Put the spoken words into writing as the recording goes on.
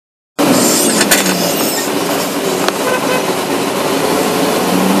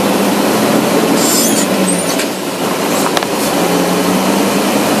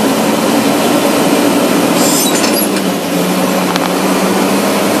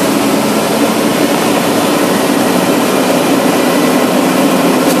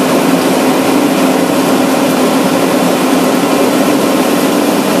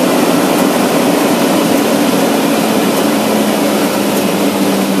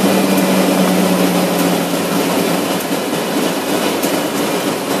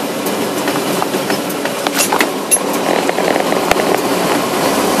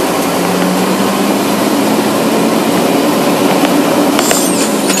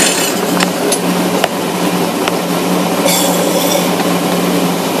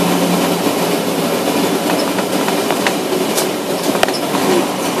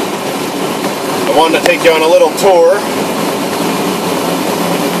take you on a little tour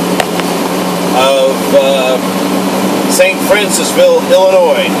of St. Francisville,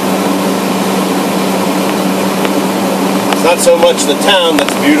 Illinois. It's not so much the town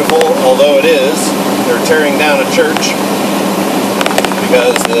that's beautiful, although it is. They're tearing down a church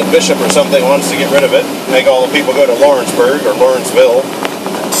because the bishop or something wants to get rid of it, make all the people go to Lawrenceburg or Lawrenceville.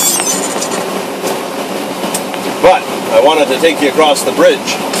 But I wanted to take you across the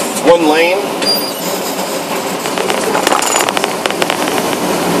bridge. It's one lane.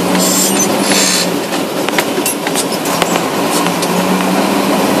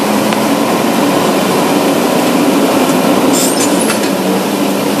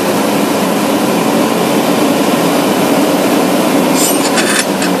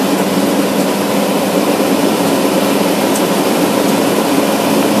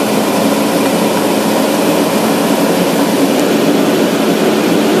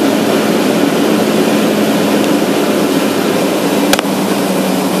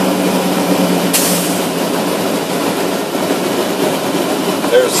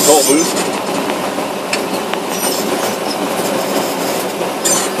 There's the toll booth.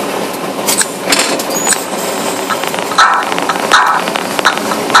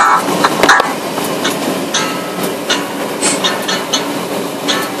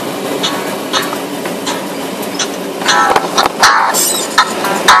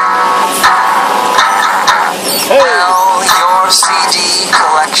 Well, your CD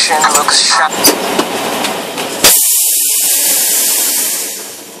collection looks sharp.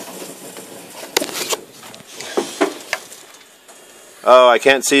 Oh, I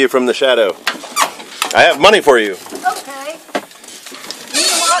can't see you from the shadow. I have money for you. Okay. You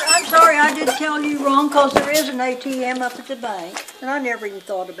know what? I'm sorry I did tell you wrong because there is an ATM up at the bank. And I never even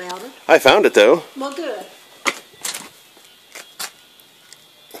thought about it. I found it though. Well, good.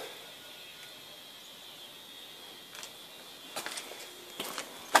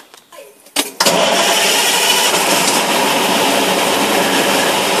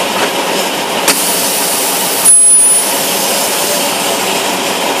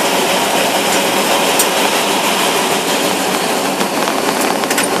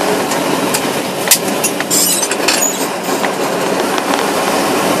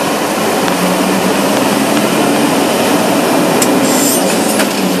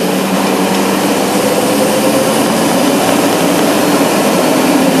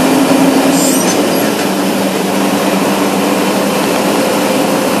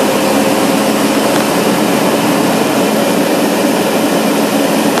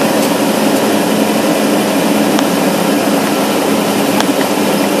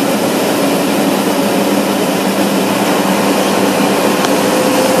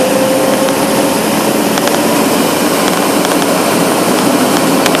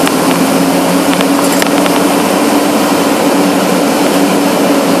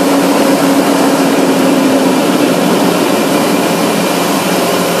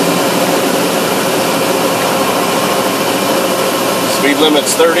 Speed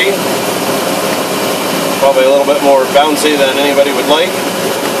limit's 30. Probably a little bit more bouncy than anybody would like.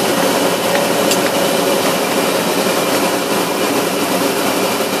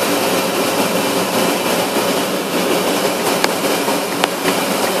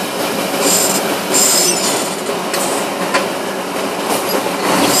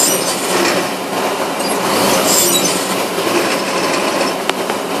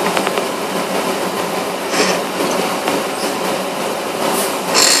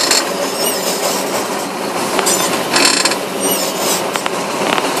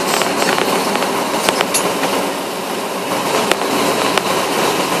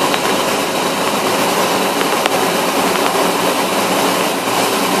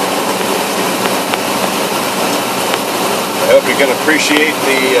 I hope you can appreciate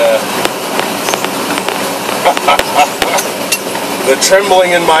the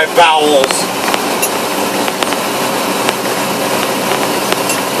trembling in my bowels.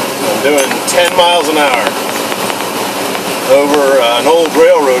 I'm doing 10 miles an hour over an old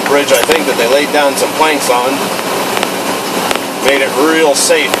railroad bridge, I think, that they laid down some planks on. Made it real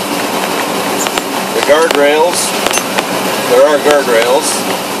safe. The guardrails, there are guardrails.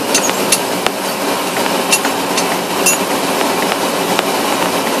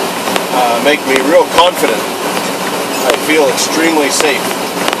 Make me real confident. I feel extremely safe.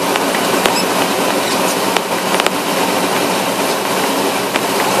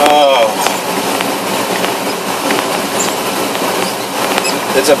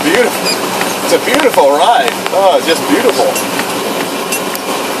 It's a beautiful ride. Oh, just beautiful.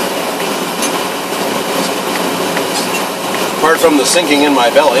 Apart from the sinking in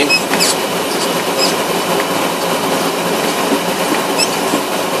my belly.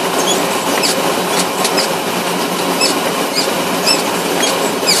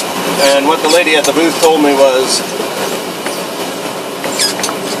 And what the lady at the booth told me was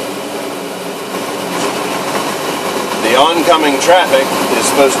the oncoming traffic is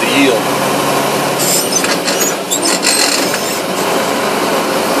supposed to yield.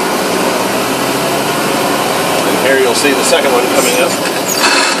 And here you'll see the second one coming up.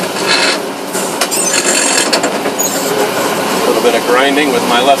 A little bit of grinding with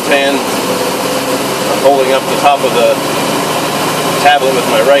my left hand. I'm holding up the top of the tablet with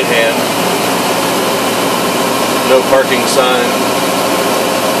my right hand. No parking sign.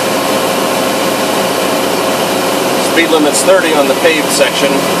 Speed limit's 30 on the paved section.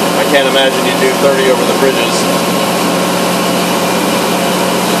 I can't imagine you do 30 over the bridges.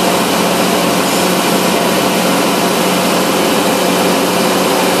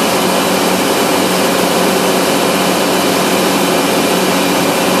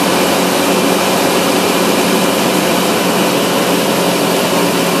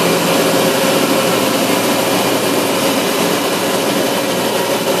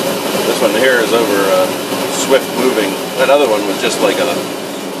 This one here is over swift moving. That other one was just like a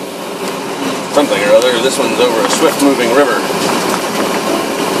something or other. This one's over a swift moving river.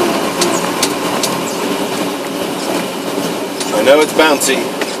 I know it's bouncy.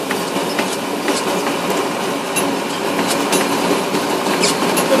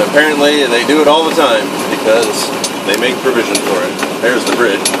 And apparently they do it all the time because they make provision for it. There's the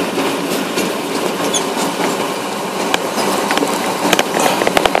bridge.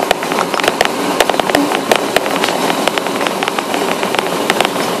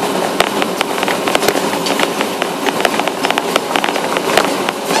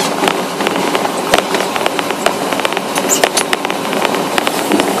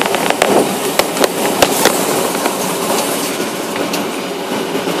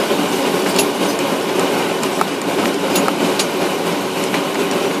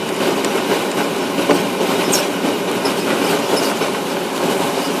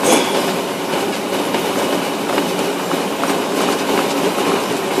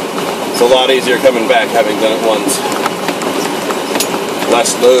 It's a lot easier coming back having done it once.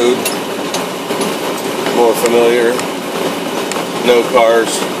 Less load, more familiar, no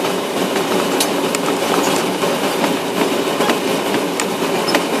cars.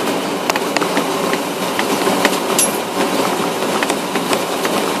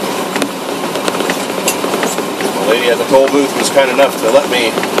 The lady at the toll booth was kind enough to let me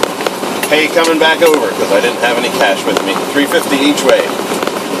pay coming back over because I didn't have any cash with me. $3.50 each way.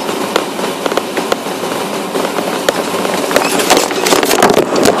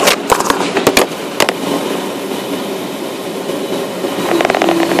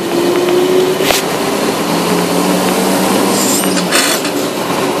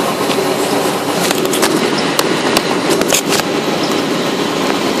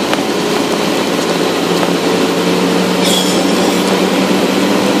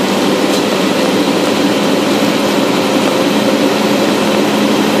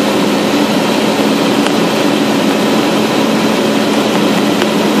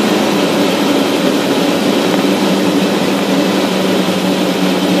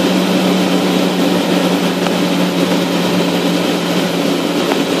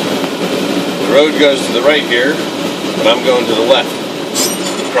 The road goes to the right here, but I'm going to the left,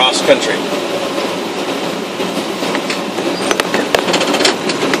 cross country.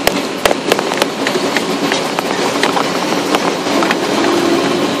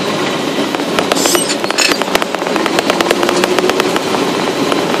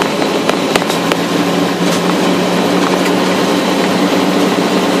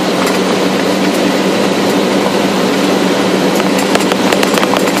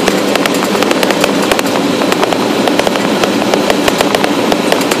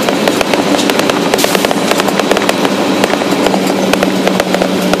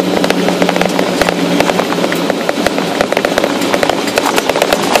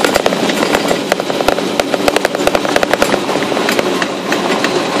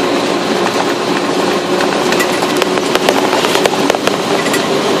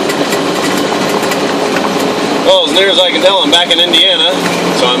 Well, as near as I can tell, I'm back in Indiana,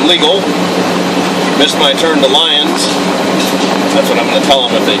 so I'm legal. Missed my turn to Lyons. That's what I'm going to tell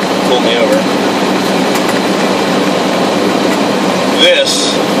them if they pull me over.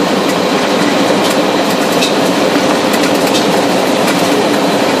 This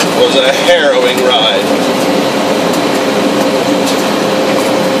was a harrowing ride.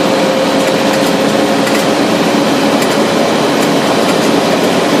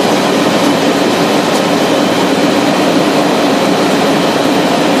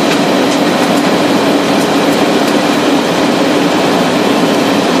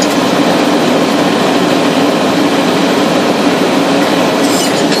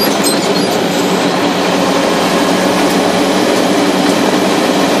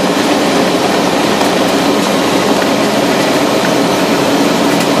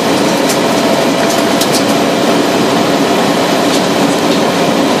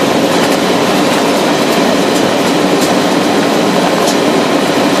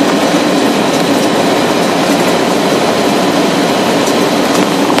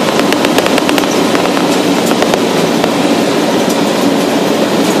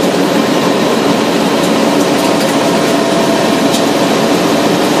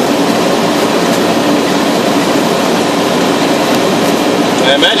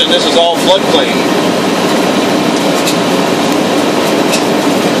 I imagine this is all floodplain.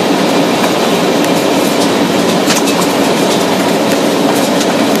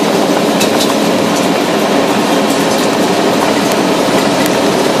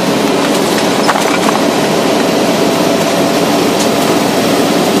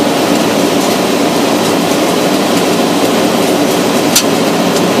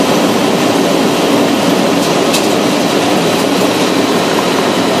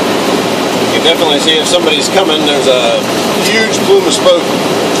 Definitely see if somebody's coming. There's a huge plume of smoke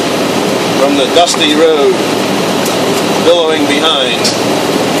from the dusty road billowing behind,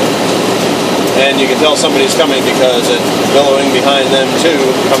 and you can tell somebody's coming because it's billowing behind them too,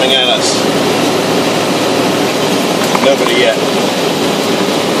 coming at us. Nobody yet.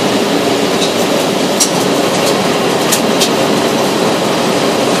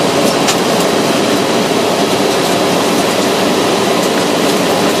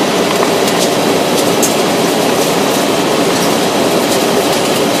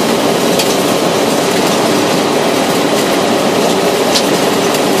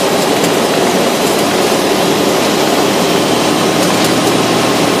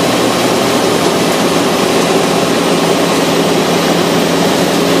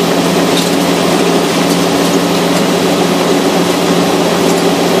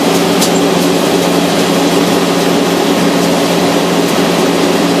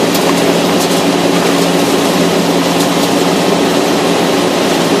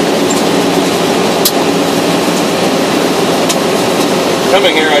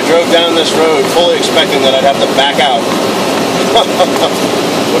 Coming here, I drove down this road fully expecting that I'd have to back out.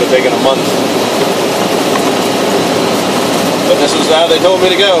 Would have taken a month. But this is how they told me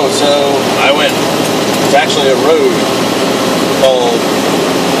to go, so I went. It's actually a road called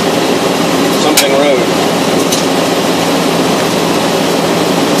something road.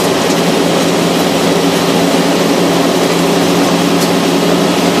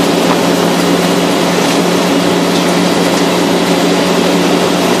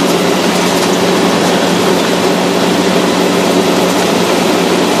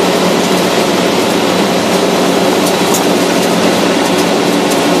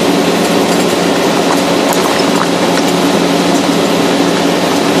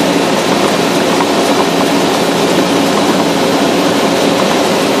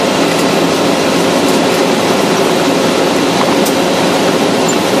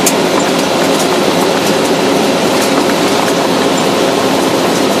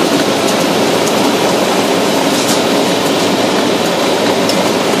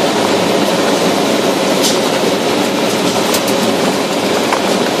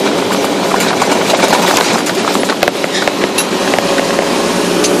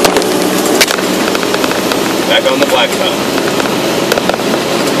 Back on the blacktop.